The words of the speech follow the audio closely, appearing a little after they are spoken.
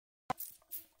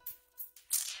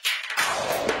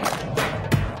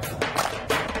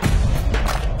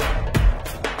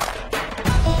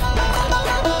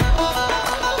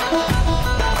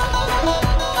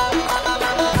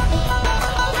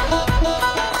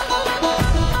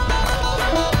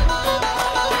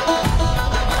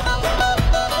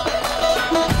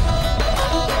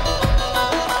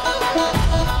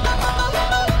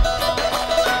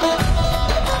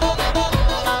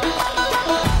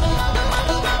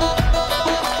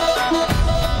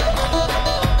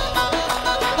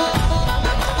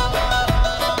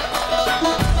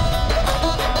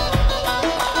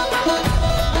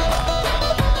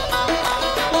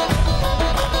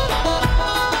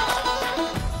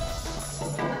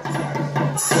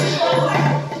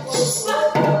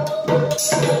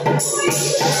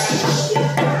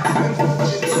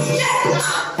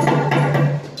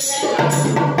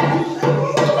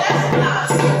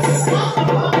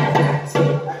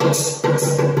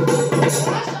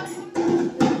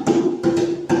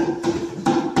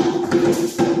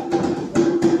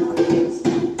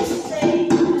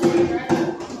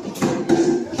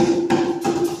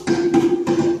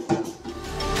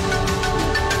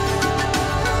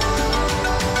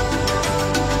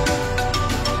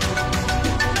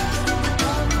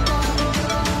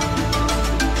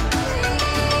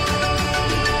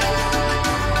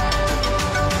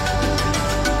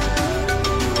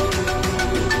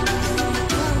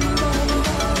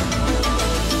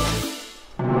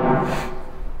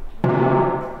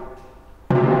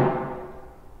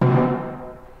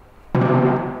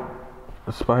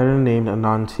A spider named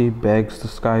Anansi begs the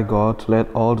sky god to let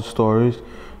all the stories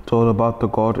told about the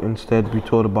god instead be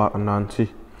told about Anansi.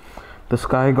 The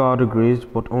sky god agrees,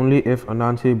 but only if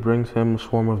Anansi brings him a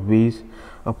swarm of bees,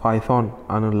 a python,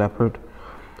 and a leopard.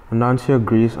 Anansi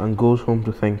agrees and goes home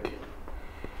to think.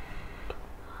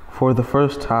 For the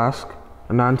first task,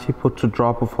 Anansi puts a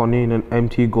drop of honey in an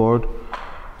empty gourd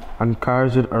and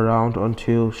carries it around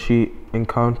until she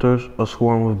encounters a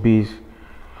swarm of bees.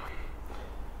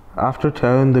 After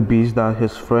telling the bees that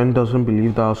his friend doesn't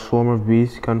believe that a swarm of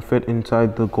bees can fit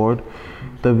inside the gourd,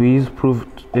 the bees prove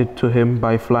it to him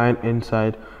by flying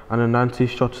inside, and Anansi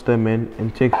shuts them in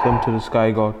and takes them to the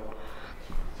sky god.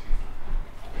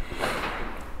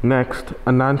 Next,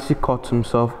 Anansi cuts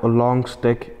himself a long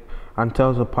stick and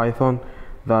tells a python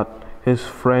that his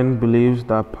friend believes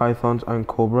that pythons and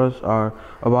cobras are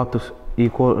about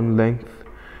equal in length.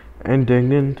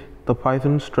 Indignant, the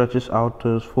python stretches out to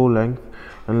his full length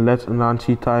and lets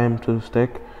Anansi tie him to the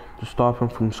stick to stop him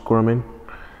from squirming.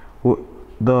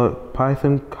 The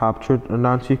python captured,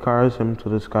 Anansi carries him to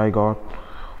the sky god.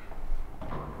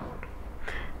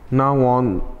 Now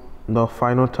on the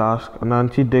final task,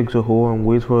 Anansi digs a hole and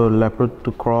waits for a leopard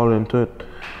to crawl into it.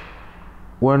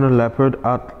 When a leopard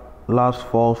at last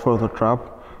falls for the trap,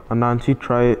 Anansi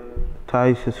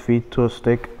ties his feet to a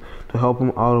stick to help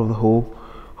him out of the hole.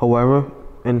 However,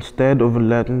 instead of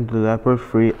letting the leopard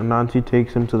free, Anansi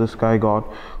takes him to the sky god,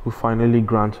 who finally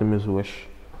grants him his wish.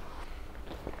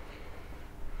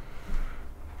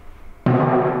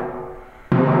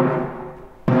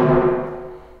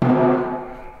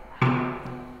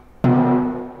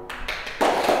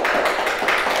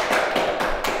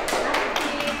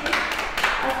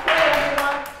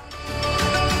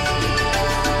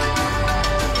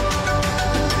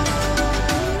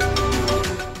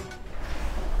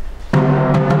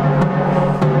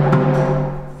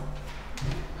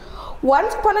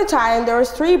 Once upon a time, there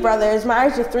was 3 brothers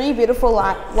married to 3 beautiful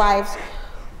wives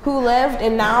who lived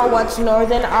in now what's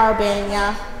northern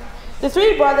Albania. The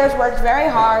 3 brothers worked very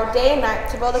hard day and night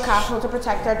to build a castle to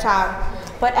protect their town.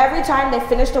 But every time they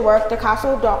finished the work, the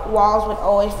castle walls would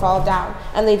always fall down,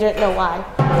 and they didn't know why.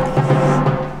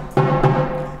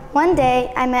 One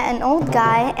day, I met an old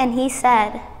guy, and he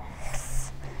said,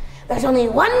 "There's only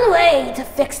one way to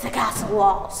fix the castle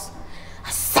walls.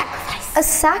 A sacrifice." "A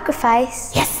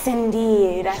sacrifice?" "Yes,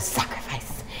 indeed, a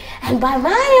sacrifice. And by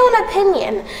my own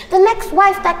opinion, the next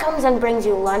wife that comes and brings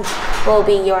you lunch will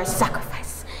be your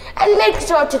sacrifice. And make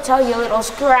sure to tell your little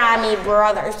scrawny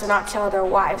brothers to not tell their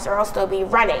wives, or else they'll be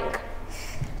running."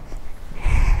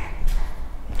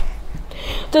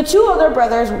 The 2 older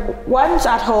brothers, once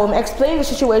at home, explained the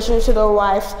situation to their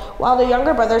wives, while the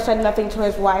younger brother said nothing to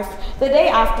his wife. The day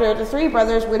after, the 3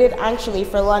 brothers waited anxiously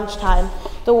for lunchtime.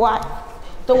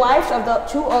 The wives of the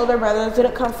 2 older brothers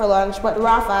didn't come for lunch, but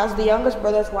Rafaz, the youngest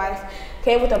brother's wife,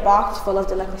 came with a box full of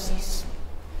delicacies.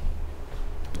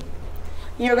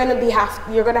 You're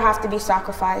gonna have to be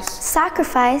sacrificed.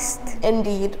 Sacrificed?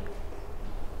 Indeed.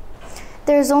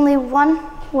 There's only one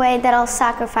way that I'll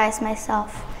sacrifice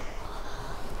myself.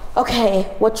 Okay,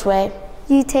 which way?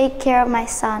 You take care of my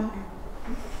son.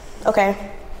 Okay.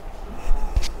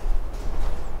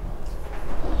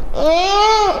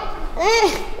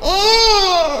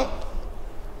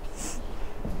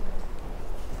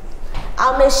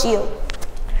 I'll miss you.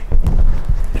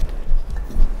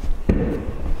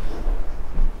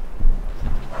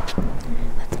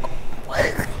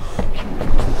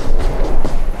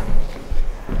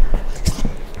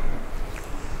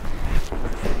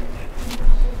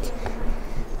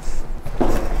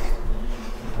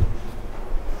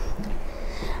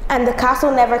 And the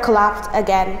castle never collapsed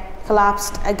again.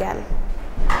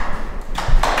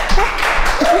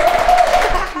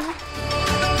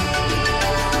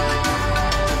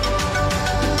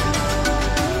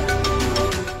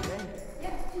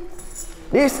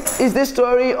 This is the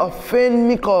story of Finn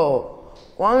Mikol.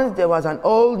 Once there was an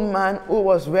old man who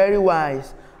was very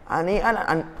wise, and he had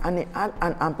an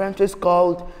apprentice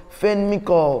called Finn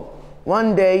Mikol.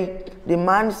 One day, the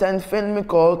man sent Finn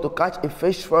Mikol to catch a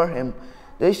fish for him.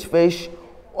 This fish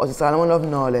was a salmon of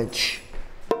knowledge.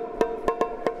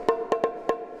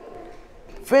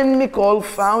 Finn Mikol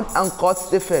found and caught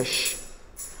the fish,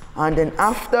 and then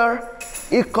after,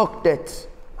 he cooked it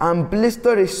and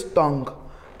blistered his tongue.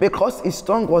 Because his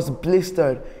tongue was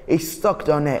blistered, he sucked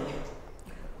on it.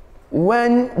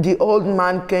 When the old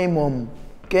man came home,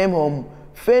 Finn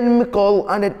Mikol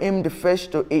handed him the fish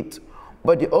to eat,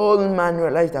 but the old man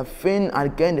realized that Finn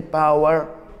had gained the power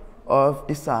of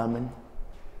the salmon.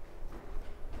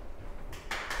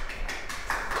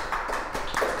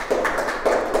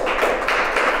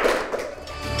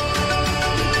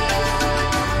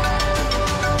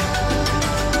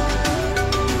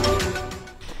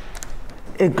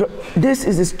 This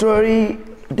is the story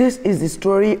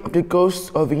of the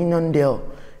ghost of Donegal.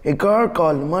 A girl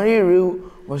called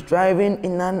Rue was driving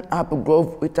in an apple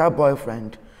grove with her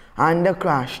boyfriend, and they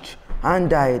crashed and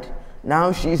died.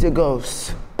 Now she's a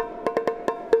ghost.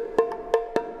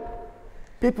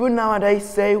 People nowadays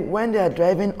say when they are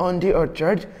driving on the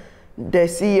orchard, they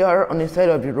see her on the side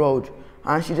of the road,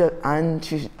 and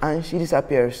she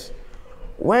disappears.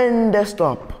 When they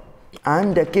stop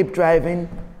and they keep driving,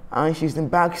 and she's in the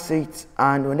back seat,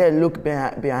 and when they look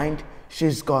behind,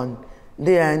 she's gone.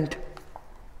 The end.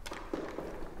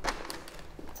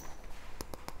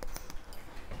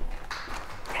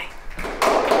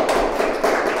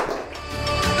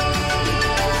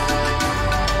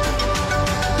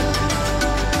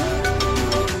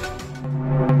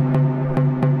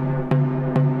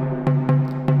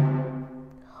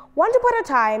 Once upon a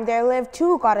time, there lived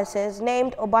two goddesses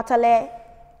named Obatale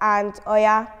and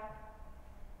Oya.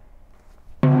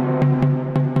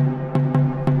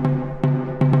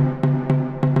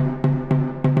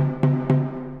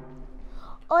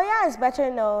 Oya is better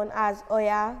known as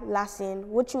Oya Lassin,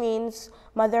 which means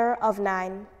mother of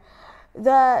nine.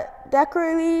 The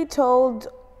Dekuri told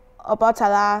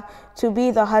Obatala to be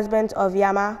the husband of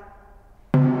Yama.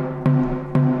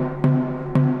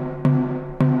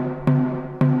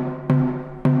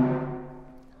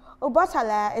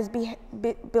 Obatala is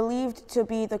believed to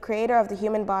be the creator of the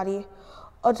human body.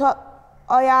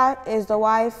 Oya is the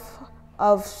wife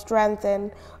of strength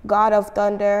and god of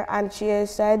thunder, and she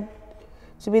is said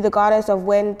to be the goddess of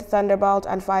wind, thunderbolt,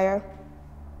 and fire.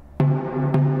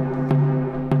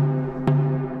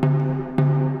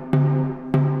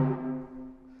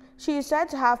 She is said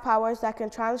to have powers that can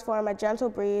transform a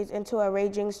gentle breeze into a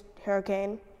raging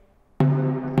hurricane.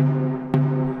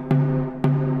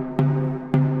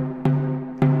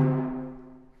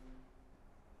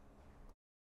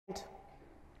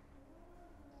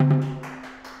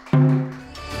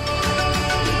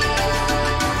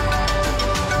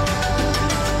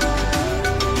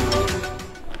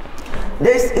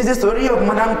 This is the story of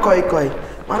Madame Koi Koi.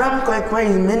 Madame Koi Koi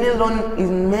is mainly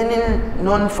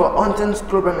known for hunting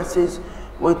school premises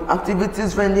with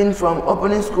activities ranging from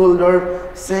opening school door,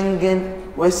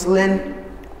 singing, whistling.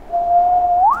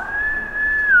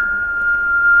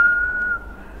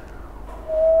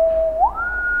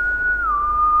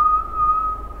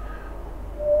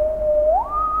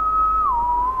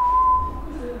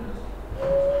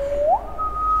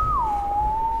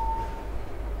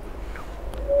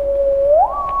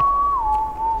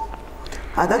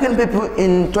 Attacking people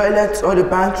in toilets or the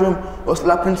bathroom or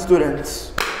slapping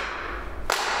students.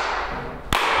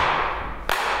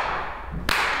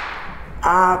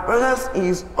 Her presence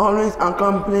is always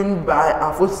accompanied by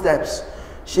her footsteps.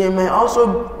 She may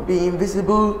also be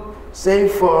invisible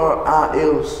save for her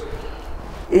heels.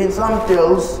 In some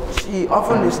tales, she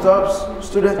often disturbs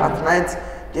students at night,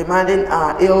 demanding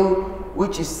her heel,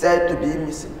 which is said to be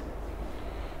missing.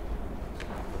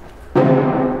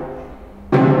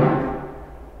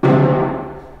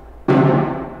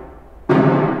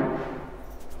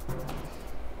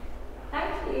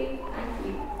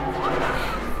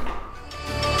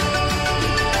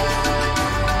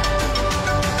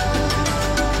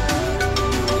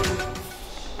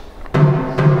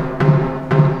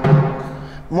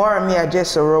 Moremi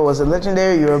Ajesoro was a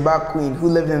legendary Yoruba queen who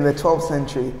lived in the 12th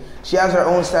century. She has her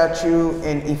own statue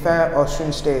in Ife,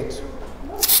 Osun State.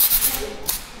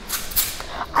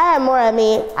 I am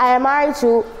Moremi. I am married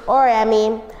to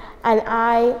Oremi, and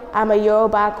I am a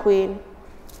Yoruba queen.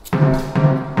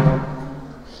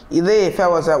 Ile-Ife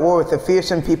was at war with the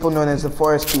fearsome people known as the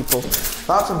Forest People.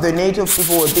 Lots of their native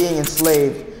people were being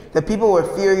enslaved. The people were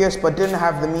furious but didn't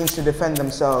have the means to defend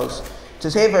themselves. To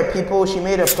save her people, she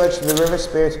made a pledge to the river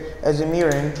spirits as a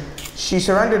mirror. She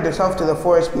surrendered herself to the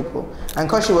forest people, and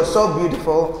because she was so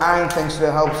beautiful, and thanks to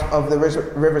the help of the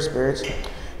river spirits,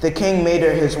 the king made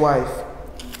her his wife.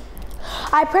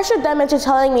 I pressured them into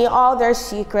telling me all their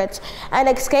secrets, and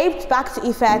escaped back to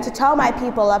Ife to tell my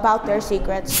people about their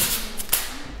secrets.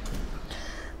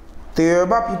 The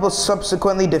Yoruba people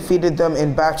subsequently defeated them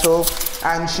in battle,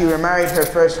 and she remarried her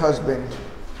first husband.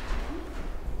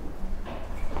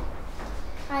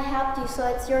 I helped you, so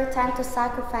it's your time to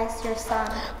sacrifice your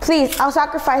son. Please, I'll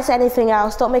sacrifice anything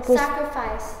else. Don't make me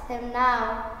Sacrifice him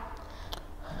now.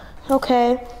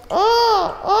 Okay.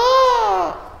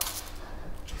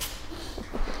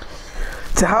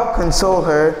 To help console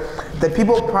her, the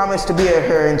people promised to be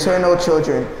her eternal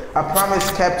children, a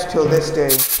promise kept till this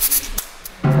day.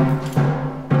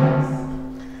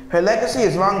 Her legacy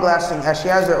is long-lasting as she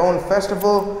has her own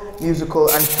festival, musical,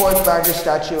 and fourth largest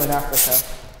statue in Africa.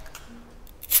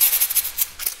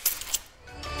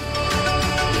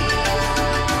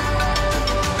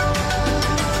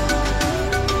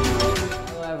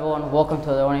 Welcome to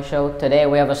the Cruinniú Show. Today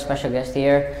we have a special guest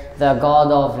here, the god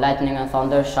of lightning and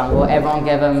thunder, Shango. Everyone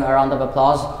give him a round of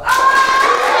applause.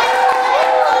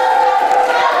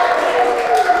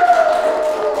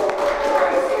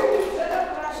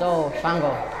 So,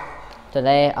 Shango,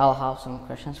 today I'll have some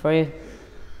questions for you.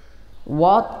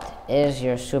 What is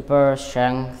your super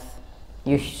strength,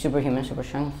 your superhuman super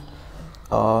strength?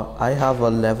 I have a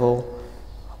level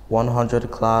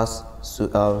 100 class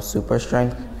super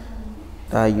strength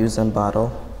that I use in battle.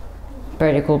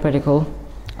 Pretty cool, pretty cool.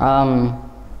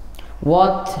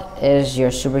 What is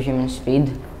your superhuman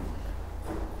speed?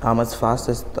 I'm as fast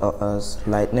as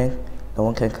lightning. No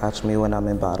one can catch me when I'm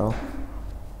in battle.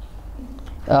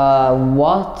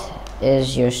 What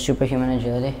is your superhuman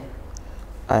agility?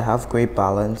 I have great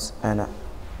balance and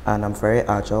I'm very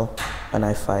agile and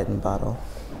I fight in battle.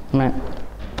 Right.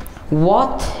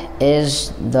 What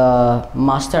is the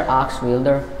master axe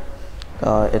wielder?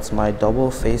 It's my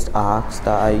double-faced axe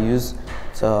that I use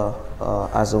to,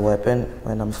 as a weapon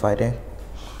when I'm fighting.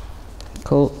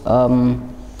 Cool.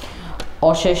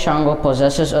 Oshe Shango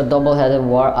possesses a double-headed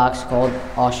war axe called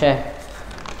Oshe.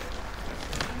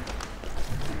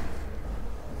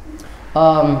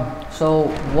 So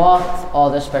what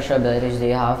other special abilities do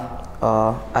you have?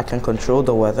 I can control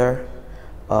the weather,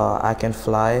 I can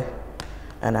fly,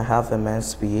 and I have immense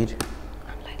speed.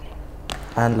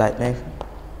 And lightning.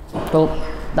 Cool.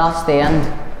 That's the end.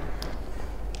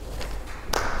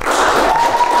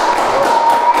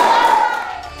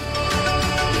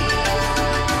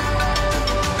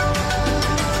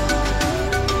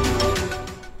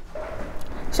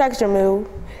 Cruinniú.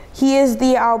 He is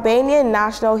the Albanian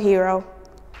national hero,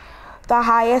 the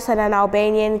highest that an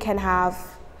Albanian can have.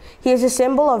 He is a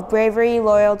symbol of bravery,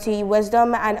 loyalty,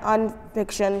 wisdom, and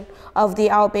conviction of the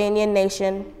Albanian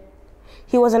nation.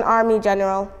 He was an army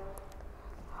general.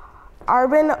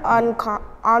 Arben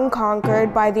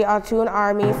unconquered by the Ottoman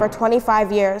army for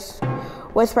 25 years,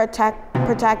 was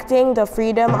protecting the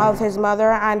freedom of his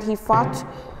mother, and he fought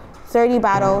 30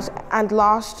 battles and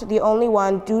lost the only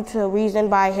one due to reason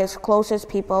by his closest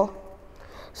people.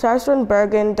 Sarswin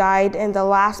Bergen died in the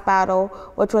last battle,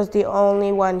 which was the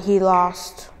only one he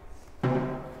lost.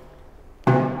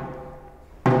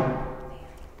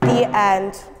 The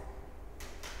end.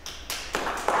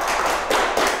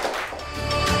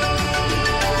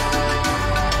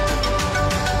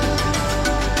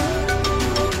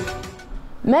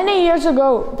 Many years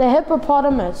ago, the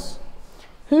hippopotamus,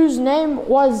 whose name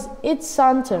was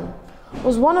Itsantim,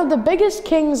 was one of the biggest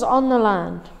kings on the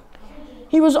land.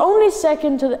 He was only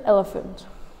second to the elephant.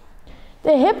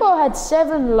 The hippo had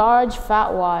 7 large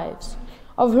fat wives,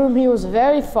 of whom he was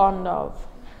very fond of.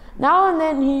 Now and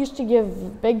then he used to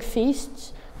give big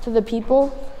feasts to the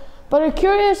people, but a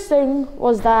curious thing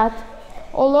was that,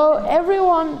 although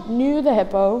everyone knew the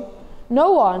hippo,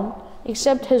 no one,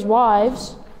 except his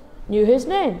wives, knew his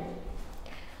name.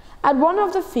 At one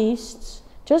of the feasts,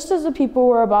 just as the people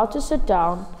were about to sit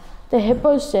down, the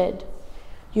hippo said,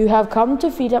 "You have come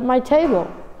to feed at my table,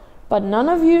 but none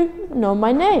of you know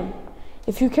my name.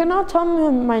 If you cannot tell me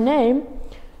my name,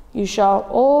 you shall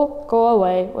all go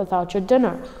away without your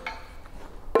dinner."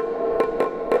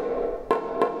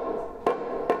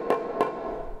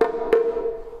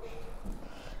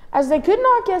 As they could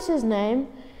not guess his name,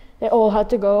 they all had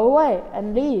to go away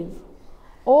and leave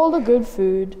all the good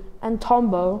food and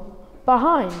tombo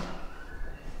behind.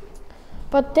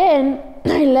 But then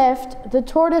they left. The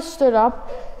tortoise stood up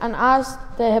and asked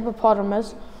the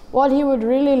hippopotamus what he would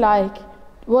really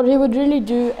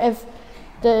do if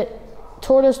the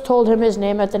tortoise told him his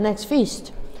name at the next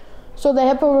feast. So the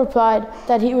hippo replied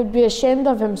that he would be ashamed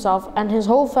of himself and his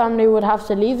whole family would have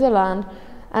to leave the land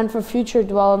and for future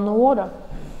dwell in the water.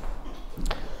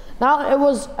 Now it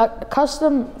was a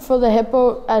custom for the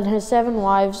hippo and his 7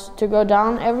 wives to go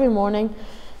down every morning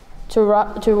to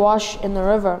wash in the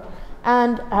river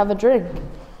and have a drink.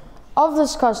 Of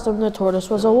this custom the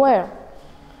tortoise was aware.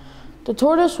 The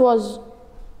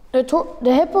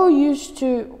hippo used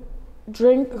to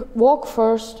walk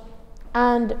first,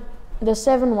 and the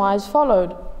 7 wives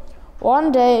followed.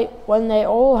 One day, when they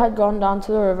all had gone down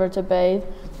to the river to bathe,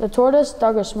 the tortoise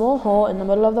dug a small hole in the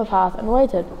middle of the path and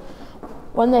waited.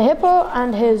 When the hippo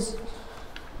and his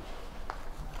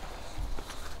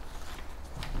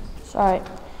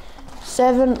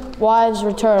 7 wives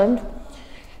returned,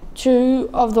 2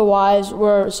 of the wives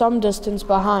were some distance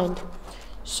behind.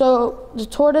 So the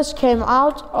tortoise came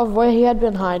out of where he had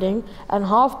been hiding and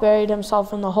half buried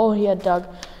himself in the hole he had dug,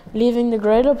 leaving the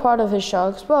greater part of his shell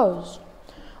exposed.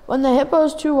 When the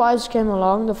hippo's 2 wives came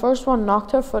along, the first one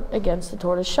knocked her foot against the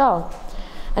tortoise shell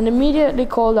and immediately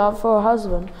called out for her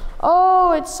husband.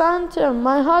 "Oh, it's Santum,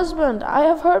 my husband, I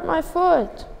have hurt my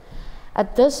foot."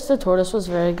 At this the tortoise was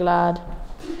very glad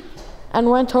and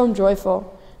went home joyful,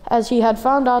 as he had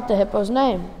found out the hippo's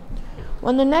name.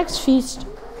 When the next feast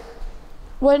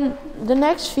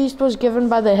was given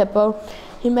by the hippo,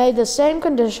 he made the same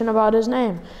condition about his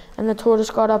name, and the tortoise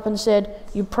got up and said,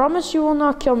 "You promise you will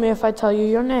not kill me if I tell you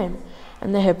your name?"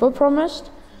 And the hippo promised.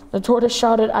 The tortoise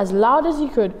shouted as loud as he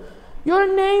could, "Your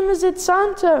name is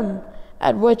Itsantum,"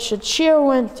 at which a cheer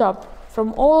went up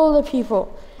from all the people,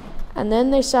 and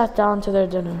then they sat down to their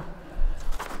dinner.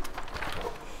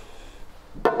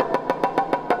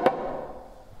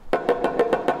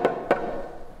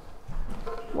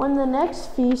 When the next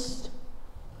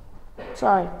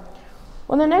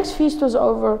feast was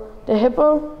over, the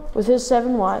hippo with his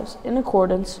 7 wives, in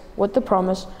accordance with the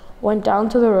promise, went down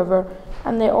to the river,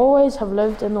 and they always have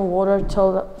lived in the water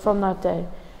from that day.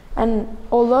 And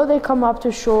although they come up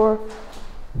to shore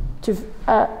to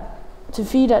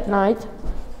feed at night,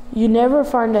 you never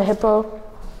find a hippo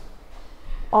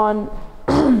on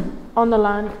the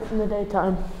land in the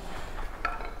daytime.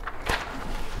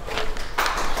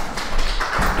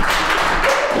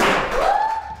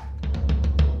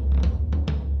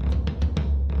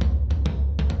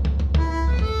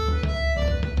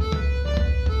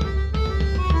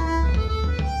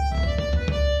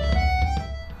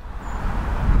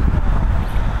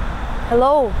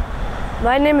 Hello,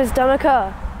 my name is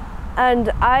Donegal,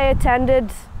 and I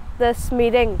attended this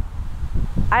meeting.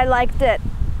 I liked it.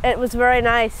 It was very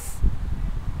nice.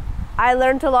 I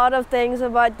learned a lot of things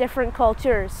about different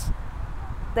cultures.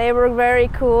 They were very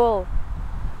cool.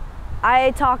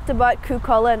 I talked about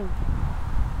Cruinniú.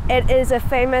 It is a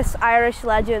famous Irish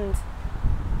legend.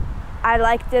 I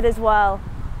liked it as well.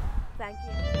 Thank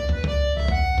you.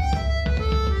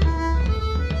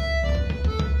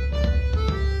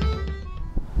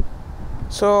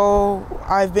 So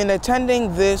I've been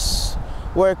attending this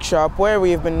workshop where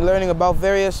we've been learning about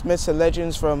various myths and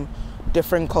legends from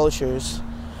different cultures.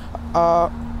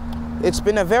 It's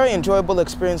been a very enjoyable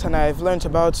experience, and I've learned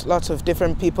about lots of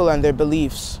different people and their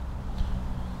beliefs.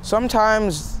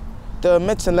 Sometimes the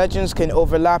myths and legends can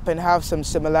overlap and have some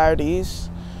similarities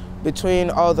between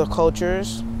all the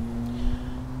cultures.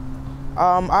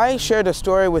 I shared a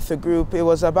story with the group. It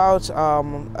was about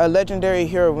a legendary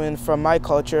heroine from my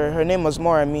culture. Her name was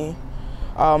Morami.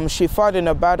 She fought in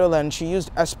a battle and she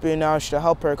used espionage to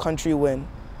help her country win.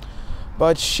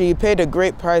 But she paid a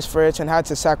great price for it and had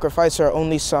to sacrifice her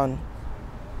only son.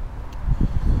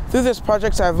 Through this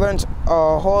project, I've learned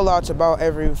a whole lot about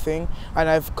everything, and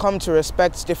I've come to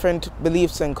respect different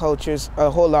beliefs and cultures a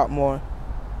whole lot more.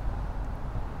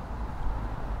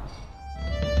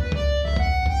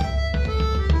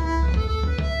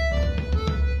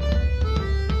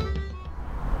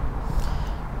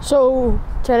 So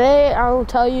today I'll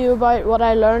tell you about what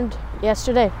I learned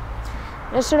yesterday.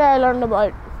 Yesterday I learned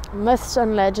about myths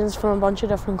and legends from a bunch of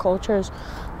different cultures.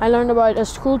 I learned about a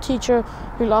school teacher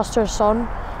who lost her son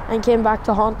and came back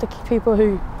to haunt the people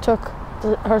who took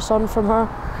her son from her.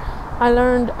 I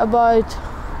learned about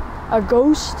a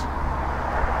ghost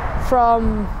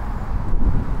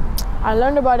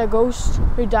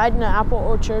who died in an apple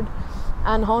orchard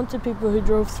and haunted people who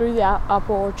drove through the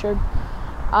apple orchard.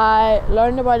 I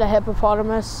learned about a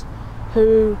hippopotamus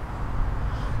who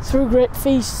threw great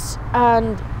feasts,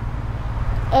 and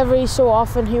every so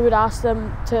often he would ask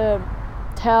them to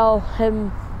tell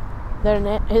him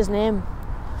his name,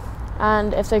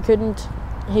 and if they couldn't,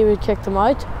 he would kick them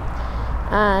out.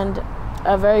 And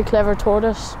a very clever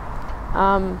tortoise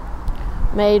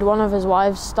made one of his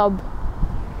wives stub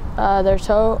their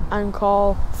toe and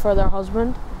call for their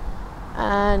husband,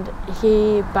 and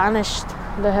he banished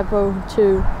the hippo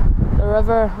to the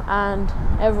river and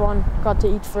everyone got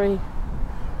to eat free.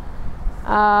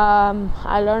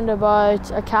 I learned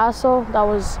about a castle that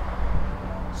was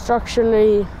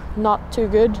structurally not too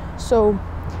good, so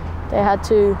they had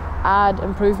to add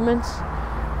improvements,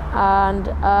 and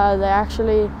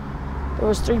there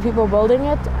was 3 people building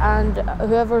it, and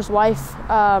whoever's wife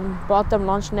brought them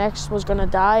lunch next was going to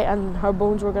die, and her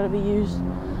bones were going to be used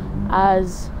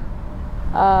as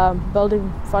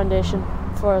building foundation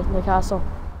for the castle.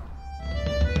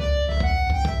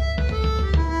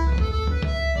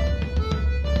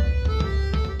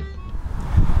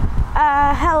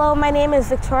 Hello, my name is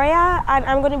Victoria, and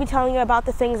I'm going to be telling you about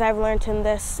the things I've learned in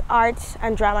this art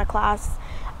and drama class.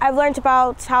 I've learned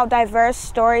about how diverse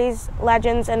stories,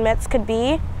 legends, and myths could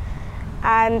be,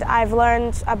 and I've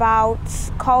learned about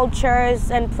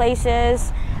cultures and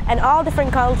places and all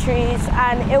different countries,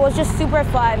 and it was just super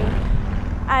fun.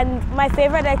 And my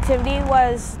favorite activity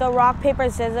was the rock, paper,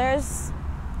 scissors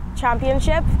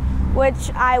championship,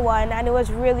 which I won, and it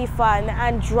was really fun.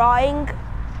 And drawing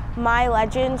my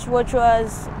legend, which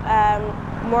was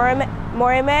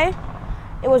Morime,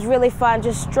 it was really fun,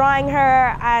 just drawing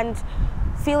her and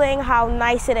feeling how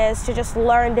nice it is to just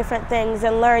learn different things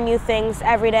and learn new things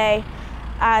every day.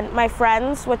 And my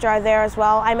friends, which are there as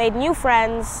well, I made new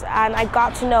friends and I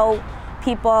got to know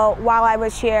people while I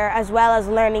was here, as well as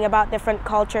learning about different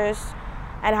cultures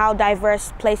and how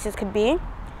diverse places could be.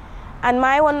 And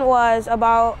my one was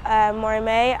about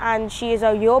Morime, and she is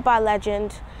a Yoruba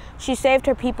legend. She saved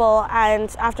her people,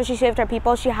 and after she saved her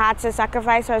people, she had to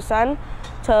sacrifice her son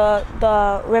to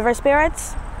the river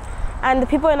spirits. And the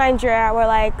people in Nigeria were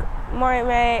like,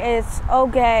 Morime, it's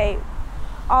okay.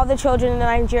 All the children in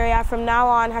Nigeria from now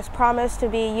on has promised to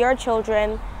be your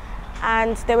children.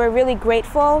 And they were really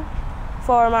grateful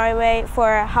for Morime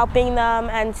for helping them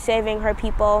and saving her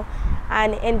people,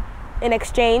 and in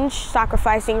exchange,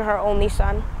 sacrificing her only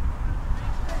son.